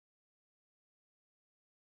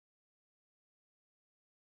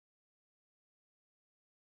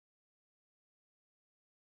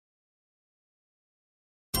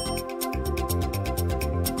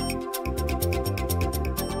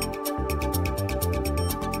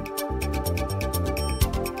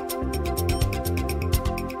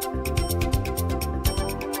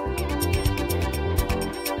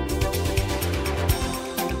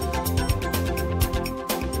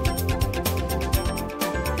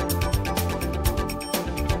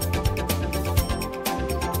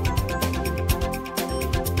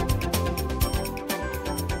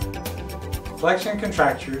Flexion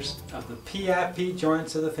contractures of the PIP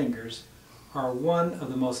joints of the fingers are one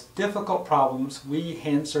of the most difficult problems we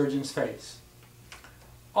hand surgeons face.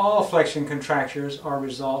 All flexion contractures are a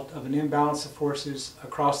result of an imbalance of forces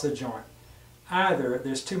across the joint. Either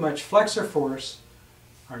there's too much flexor force,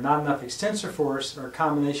 or not enough extensor force, or a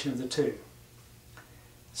combination of the two.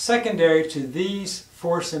 Secondary to these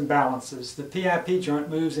force imbalances, the PIP joint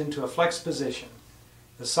moves into a flexed position.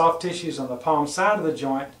 The soft tissues on the palm side of the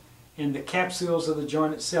joint and the capsules of the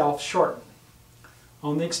joint itself shorten.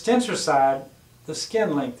 On the extensor side, the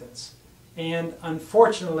skin lengthens, and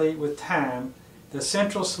unfortunately with time, the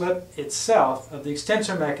central slip itself of the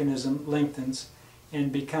extensor mechanism lengthens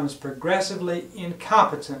and becomes progressively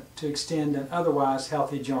incompetent to extend an otherwise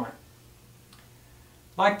healthy joint.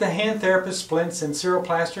 Like the hand therapist splints in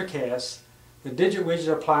cerebroplaster casts, the Digit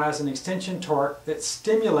Widget applies an extension torque that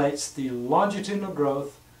stimulates the longitudinal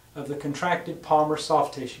growth of the contracted palmar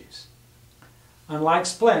soft tissues. Unlike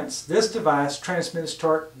splints, this device transmits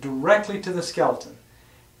torque directly to the skeleton,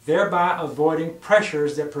 thereby avoiding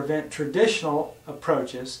pressures that prevent traditional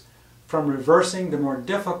approaches from reversing the more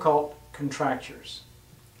difficult contractures.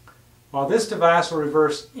 While this device will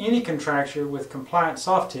reverse any contracture with compliant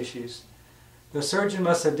soft tissues, the surgeon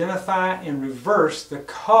must identify and reverse the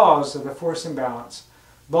cause of the force imbalance,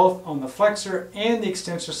 both on the flexor and the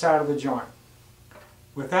extensor side of the joint.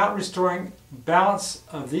 Without restoring balance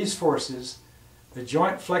of these forces, the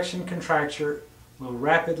joint flexion contracture will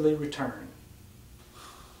rapidly return.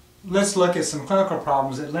 Let's look at some clinical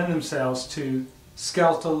problems that lend themselves to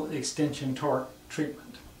skeletal extension torque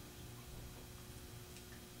treatment.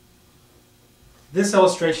 This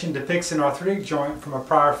illustration depicts an arthritic joint from a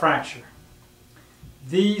prior fracture.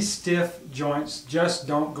 These stiff joints just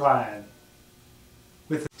don't glide.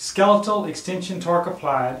 With skeletal extension torque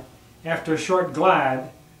applied, after a short glide,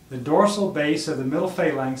 the dorsal base of the middle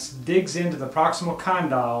phalanx digs into the proximal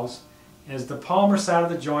condyles as the palmar side of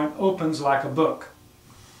the joint opens like a book.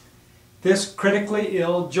 This critically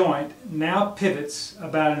ill joint now pivots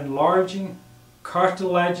about an enlarging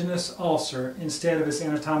cartilaginous ulcer instead of its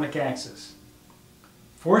anatomic axis.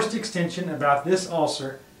 Forced extension about this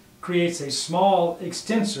ulcer creates a small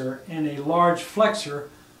extensor and a large flexor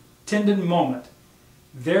tendon moment,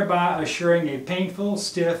 thereby assuring a painful,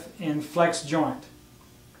 stiff, and flexed joint.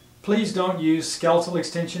 Please don't use skeletal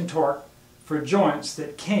extension torque for joints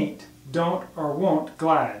that can't, don't, or won't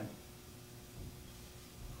glide.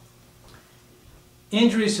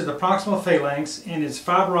 Injuries to the proximal phalanx and its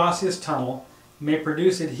fibroosseous tunnel may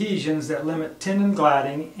produce adhesions that limit tendon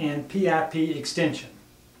gliding and PIP extension.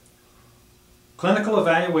 Clinical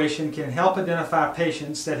evaluation can help identify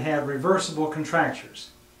patients that have reversible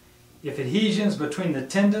contractures. If adhesions between the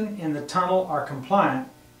tendon and the tunnel are compliant,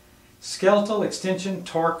 skeletal extension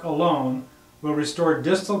torque alone will restore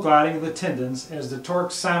distal gliding of the tendons as the torque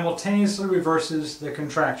simultaneously reverses the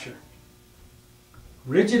contracture.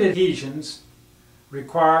 Rigid adhesions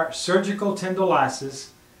require surgical tendolysis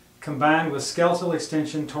combined with skeletal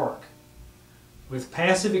extension torque. With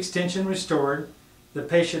passive extension restored, the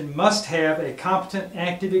patient must have a competent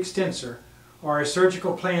active extensor or a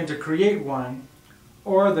surgical plan to create one,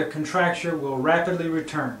 or the contracture will rapidly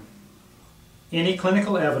return. Any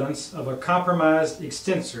clinical evidence of a compromised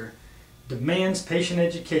extensor demands patient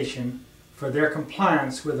education for their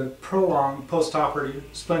compliance with a prolonged postoperative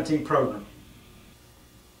splinting program.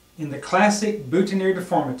 In the classic boutonniere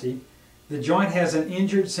deformity, the joint has an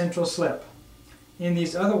injured central slip. In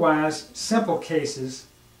these otherwise simple cases,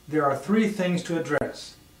 there are three things to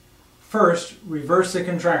address. First, reverse the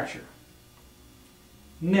contracture.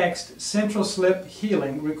 Next, central slip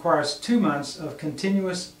healing requires 2 months of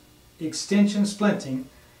continuous extension splinting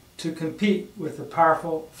to compete with the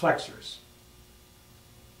powerful flexors.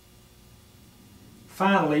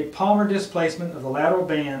 Finally, palmar displacement of the lateral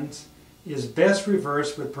bands is best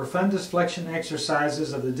reversed with profundus flexion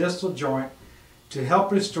exercises of the distal joint to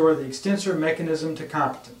help restore the extensor mechanism to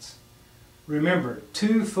competence. Remember,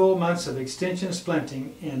 2 full months of extension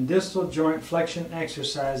splinting and distal joint flexion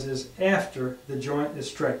exercises after the joint is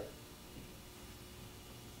straight.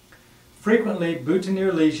 Frequently,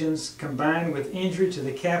 boutonniere lesions combine with injury to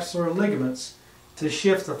the capsular ligaments to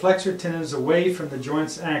shift the flexor tendons away from the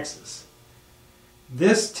joint's axis.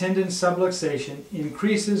 This tendon subluxation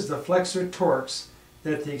increases the flexor torques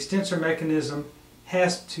that the extensor mechanism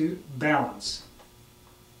has to balance.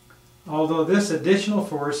 Although this additional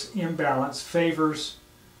force imbalance favors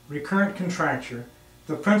recurrent contracture,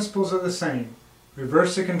 the principles are the same.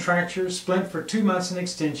 Reverse the contracture, splint for 2 months in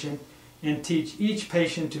extension, and teach each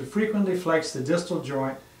patient to frequently flex the distal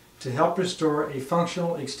joint to help restore a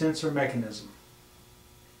functional extensor mechanism.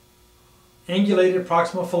 Angulated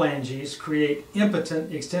proximal phalanges create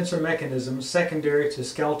impotent extensor mechanisms secondary to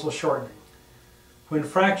skeletal shortening. When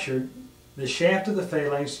fractured, the shaft of the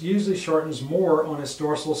phalanx usually shortens more on its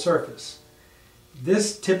dorsal surface.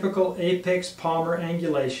 This typical apex palmar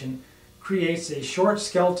angulation creates a short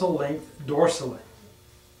skeletal length dorsally.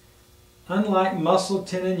 Unlike muscle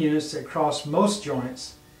tendon units that cross most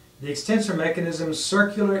joints, the extensor mechanism's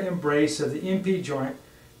circular embrace of the MP joint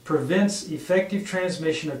prevents effective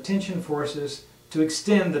transmission of tension forces to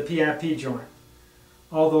extend the PIP joint.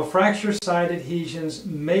 Although fracture site adhesions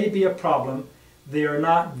may be a problem, they are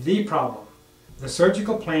not the problem. The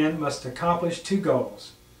surgical plan must accomplish two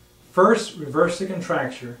goals. First, reverse the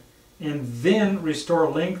contracture, and then restore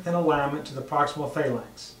length and alignment to the proximal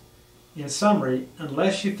phalanx. In summary,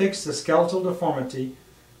 unless you fix the skeletal deformity,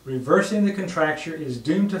 reversing the contracture is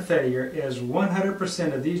doomed to failure, as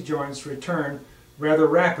 100% of these joints return rather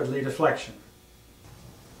rapidly to flexion.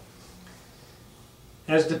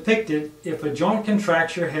 As depicted, if a joint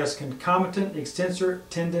contracture has concomitant extensor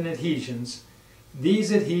tendon adhesions,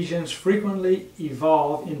 these adhesions frequently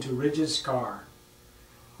evolve into rigid scar.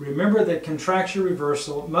 Remember that contracture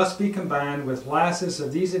reversal must be combined with lysis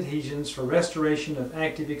of these adhesions for restoration of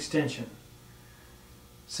active extension.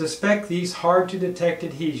 Suspect these hard-to-detect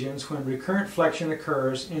adhesions when recurrent flexion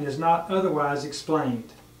occurs and is not otherwise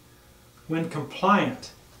explained. When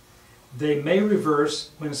compliant, they may reverse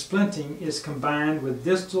when splinting is combined with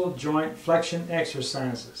distal joint flexion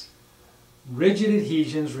exercises. Rigid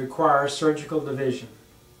adhesions require surgical division.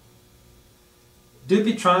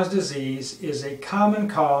 Dupuytren's disease is a common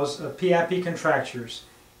cause of PIP contractures,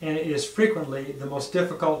 and it is frequently the most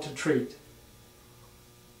difficult to treat.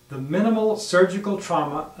 The minimal surgical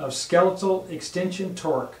trauma of skeletal extension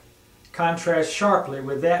torque contrasts sharply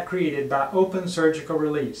with that created by open surgical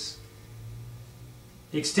release.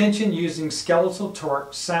 Extension using skeletal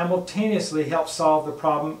torque simultaneously helps solve the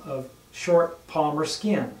problem of short palmar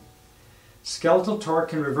skin. Skeletal torque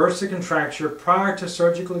can reverse the contracture prior to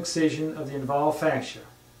surgical excision of the involved fascia.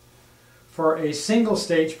 For a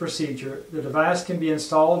single-stage procedure, the device can be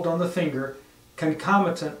installed on the finger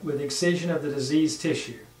concomitant with excision of the diseased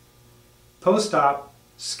tissue. Post-op,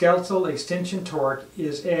 skeletal extension torque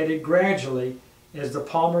is added gradually as the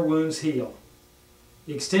palmar wounds heal.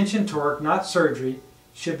 Extension torque, not surgery,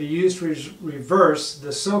 should be used to reverse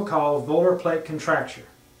the so-called volar plate contracture.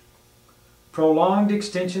 Prolonged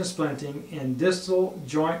extension splinting and distal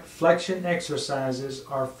joint flexion exercises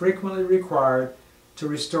are frequently required to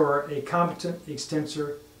restore a competent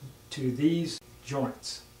extensor to these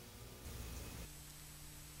joints.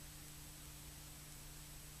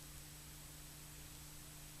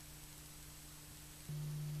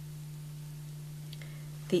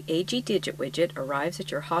 The Agee Digit Widget arrives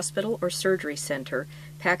at your hospital or surgery center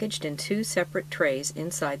packaged in 2 separate trays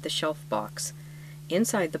inside the shelf box.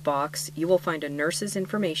 Inside the box, you will find a nurse's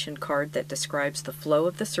information card that describes the flow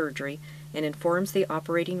of the surgery and informs the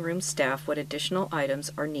operating room staff what additional items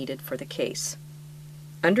are needed for the case.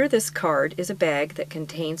 Under this card is a bag that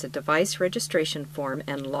contains a device registration form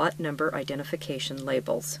and lot number identification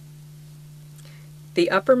labels. The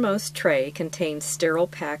uppermost tray contains sterile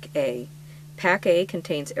Pack A. Pack A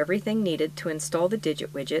contains everything needed to install the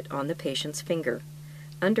Digit Widget on the patient's finger.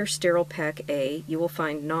 Under sterile Pack A, you will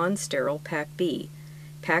find non-sterile Pack B.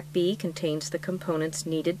 Pack B contains the components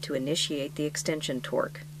needed to initiate the extension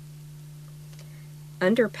torque.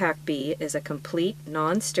 Under Pack B is a complete,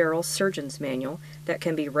 non-sterile surgeon's manual that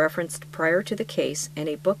can be referenced prior to the case and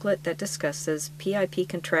a booklet that discusses PIP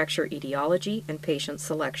contracture etiology and patient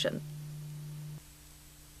selection.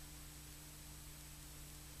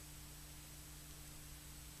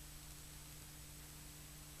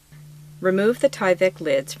 Remove the Tyvek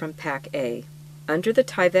lids from Pack A. Under the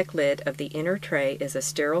Tyvek lid of the inner tray is a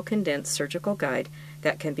sterile condensed surgical guide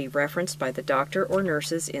that can be referenced by the doctor or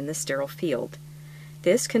nurses in the sterile field.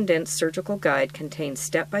 This condensed surgical guide contains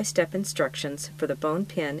step-by-step instructions for the bone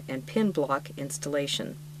pin and pin block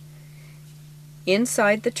installation.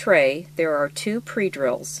 Inside the tray there are 2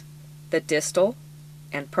 pre-drills, the distal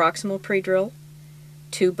and proximal pre-drill,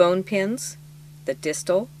 2 bone pins, the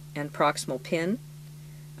distal and proximal pin,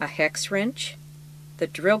 a hex wrench, the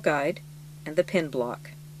drill guide, and the pin block.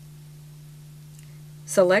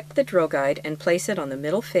 Select the drill guide and place it on the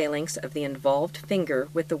middle phalanx of the involved finger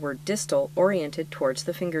with the word distal oriented towards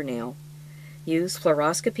the fingernail. Use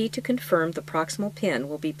fluoroscopy to confirm the proximal pin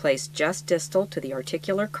will be placed just distal to the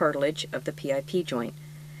articular cartilage of the PIP joint.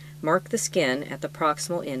 Mark the skin at the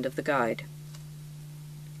proximal end of the guide.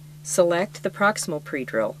 Select the proximal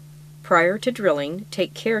pre-drill. Prior to drilling,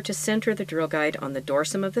 take care to center the drill guide on the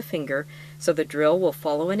dorsum of the finger so the drill will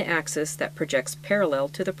follow an axis that projects parallel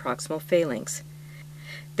to the proximal phalanx.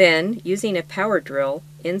 Then, using a power drill,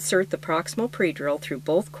 insert the proximal pre-drill through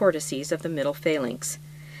both cortices of the middle phalanx.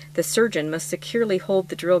 The surgeon must securely hold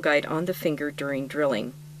the drill guide on the finger during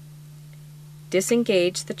drilling.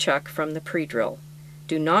 Disengage the chuck from the pre-drill.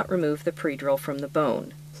 Do not remove the pre-drill from the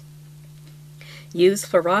bone. Use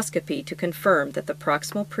fluoroscopy to confirm that the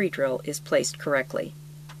proximal pre-drill is placed correctly.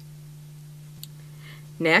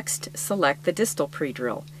 Next, select the distal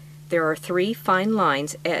pre-drill. There are 3 fine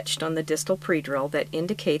lines etched on the distal pre-drill that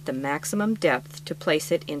indicate the maximum depth to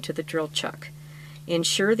place it into the drill chuck.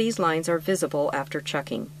 Ensure these lines are visible after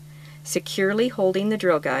chucking. Securely holding the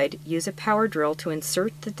drill guide, use a power drill to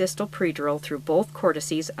insert the distal pre-drill through both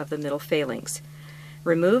cortices of the middle phalanx.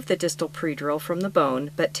 Remove the distal pre-drill from the bone,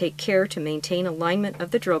 but take care to maintain alignment of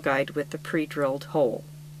the drill guide with the pre-drilled hole.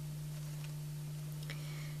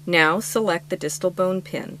 Now select the distal bone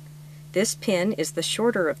pin. This pin is the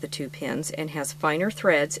shorter of the 2 pins and has finer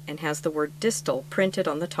threads and has the word distal printed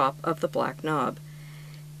on the top of the black knob.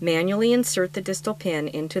 Manually insert the distal pin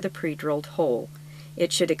into the pre-drilled hole.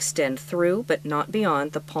 It should extend through but not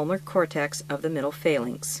beyond the palmar cortex of the middle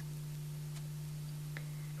phalanx.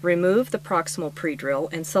 Remove the proximal pre-drill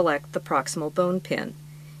and select the proximal bone pin.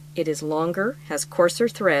 It is longer, has coarser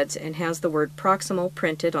threads, and has the word proximal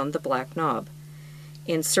printed on the black knob.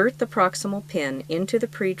 Insert the proximal pin into the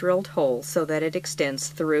pre-drilled hole so that it extends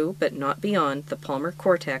through but not beyond the palmar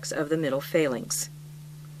cortex of the middle phalanx.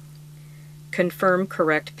 Confirm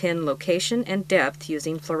correct pin location and depth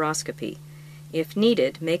using fluoroscopy. If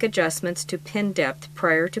needed, make adjustments to pin depth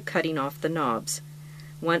prior to cutting off the knobs.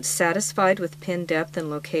 Once satisfied with pin depth and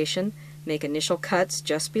location, make initial cuts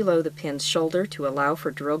just below the pin's shoulder to allow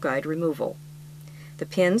for drill guide removal. The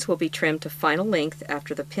pins will be trimmed to final length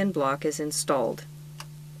after the pin block is installed.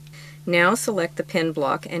 Now select the pin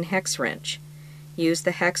block and hex wrench. Use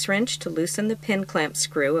the hex wrench to loosen the pin clamp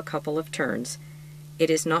screw a couple of turns. It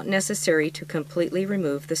is not necessary to completely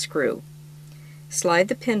remove the screw. Slide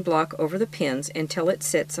the pin block over the pins until it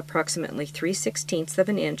sits approximately 3/16 of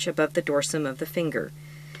an inch above the dorsum of the finger.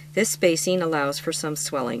 This spacing allows for some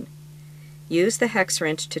swelling. Use the hex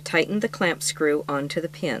wrench to tighten the clamp screw onto the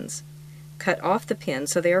pins. Cut off the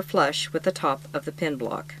pins so they are flush with the top of the pin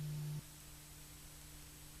block.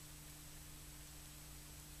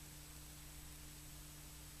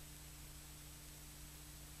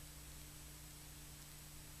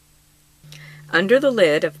 Under the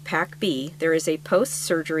lid of Pack B, there is a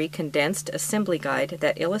post-surgery condensed assembly guide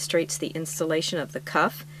that illustrates the installation of the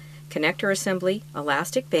cuff, connector assembly,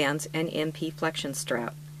 elastic bands, and MP flexion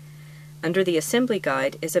strap. Under the assembly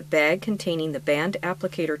guide is a bag containing the band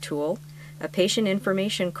applicator tool, a patient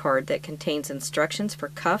information card that contains instructions for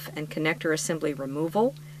cuff and connector assembly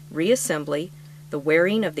removal, reassembly, the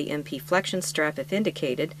wearing of the MP flexion strap if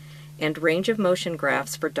indicated, and range of motion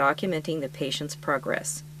graphs for documenting the patient's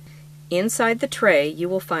progress. Inside the tray you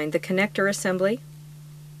will find the connector assembly,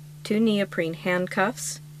 2 neoprene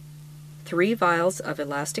handcuffs, 3 vials of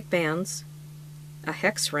elastic bands, a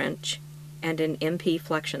hex wrench, and an MP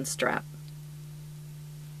flexion strap.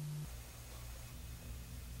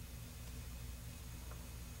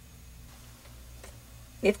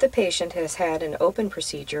 If the patient has had an open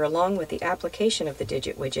procedure along with the application of the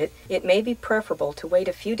Digit Widget, it may be preferable to wait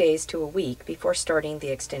a few days to a week before starting the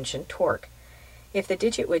extension torque. If the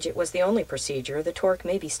Digit Widget was the only procedure, the torque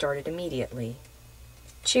may be started immediately.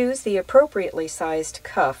 Choose the appropriately sized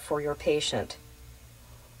cuff for your patient.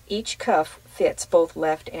 Each cuff fits both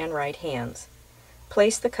left and right hands.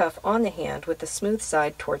 Place the cuff on the hand with the smooth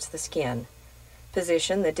side towards the skin.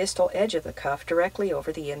 Position the distal edge of the cuff directly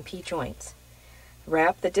over the MP joints.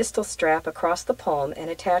 Wrap the distal strap across the palm and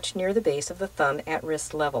attach near the base of the thumb at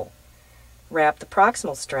wrist level. Wrap the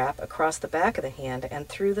proximal strap across the back of the hand and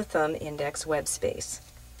through the thumb-index web space.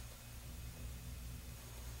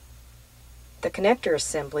 The connector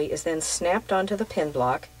assembly is then snapped onto the pin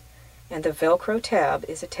block, and the Velcro tab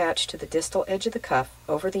is attached to the distal edge of the cuff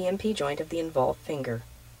over the MP joint of the involved finger.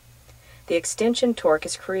 The extension torque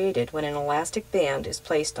is created when an elastic band is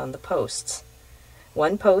placed on the posts.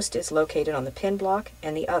 One post is located on the pin block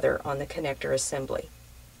and the other on the connector assembly.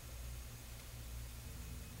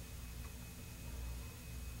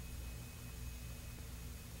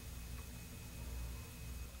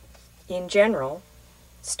 In general,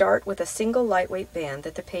 start with a single lightweight band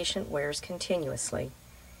that the patient wears continuously.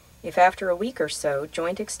 If after a week or so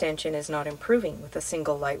joint extension is not improving with a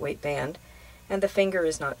single lightweight band and the finger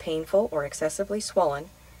is not painful or excessively swollen,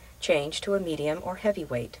 change to a medium or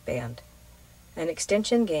heavyweight band. An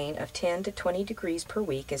extension gain of 10 to 20 degrees per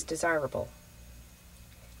week is desirable.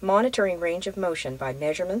 Monitoring range of motion by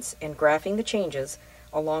measurements and graphing the changes,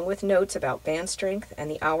 along with notes about band strength and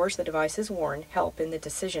the hours the device is worn, help in the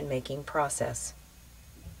decision-making process.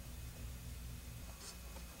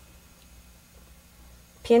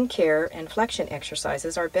 Pin care and flexion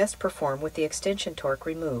exercises are best performed with the extension torque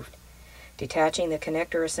removed. Detaching the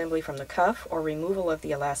connector assembly from the cuff or removal of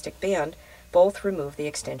the elastic band both remove the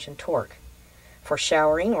extension torque. For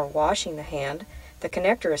showering or washing the hand, the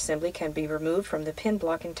connector assembly can be removed from the pin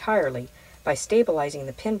block entirely by stabilizing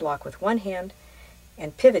the pin block with one hand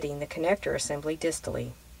and pivoting the connector assembly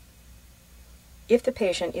distally. If the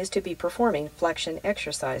patient is to be performing flexion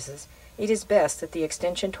exercises, it is best that the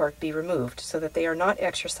extension torque be removed so that they are not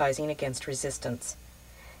exercising against resistance.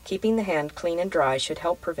 Keeping the hand clean and dry should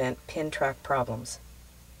help prevent pin track problems.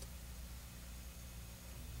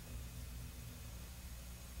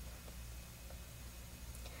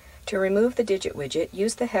 To remove the Digit Widget,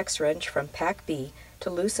 use the hex wrench from Pack B to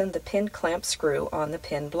loosen the pin clamp screw on the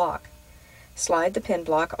pin block. Slide the pin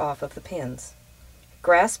block off of the pins.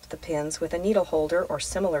 Grasp the pins with a needle holder or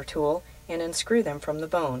similar tool and unscrew them from the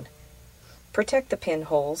bone. Protect the pin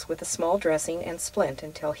holes with a small dressing and splint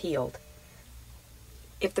until healed.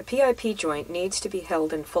 If the PIP joint needs to be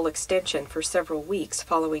held in full extension for several weeks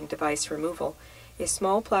following device removal, a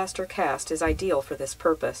small plaster cast is ideal for this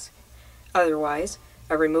purpose. Otherwise,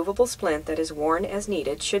 a removable splint that is worn as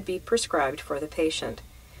needed should be prescribed for the patient.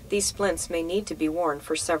 These splints may need to be worn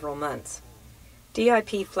for several months.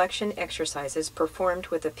 DIP flexion exercises performed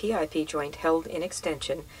with a PIP joint held in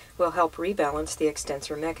extension will help rebalance the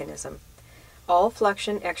extensor mechanism. All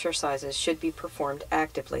flexion exercises should be performed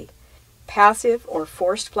actively. Passive or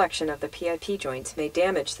forced flexion of the PIP joints may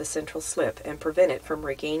damage the central slip and prevent it from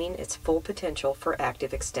regaining its full potential for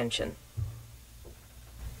active extension.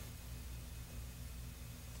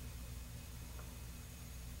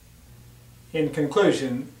 In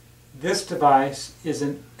conclusion, this device is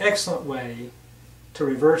an excellent way to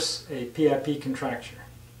reverse a PIP contracture.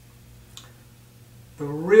 The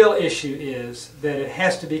real issue is that it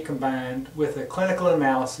has to be combined with a clinical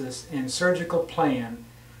analysis and surgical plan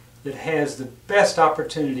that has the best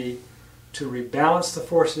opportunity to rebalance the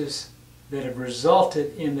forces that have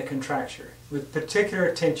resulted in the contracture, with particular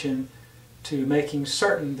attention to making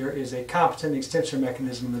certain there is a competent extensor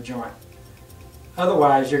mechanism in the joint.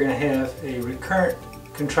 Otherwise, you're going to have a recurrent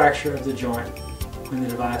contracture of the joint when the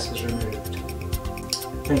device is removed.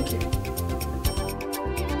 Thank you.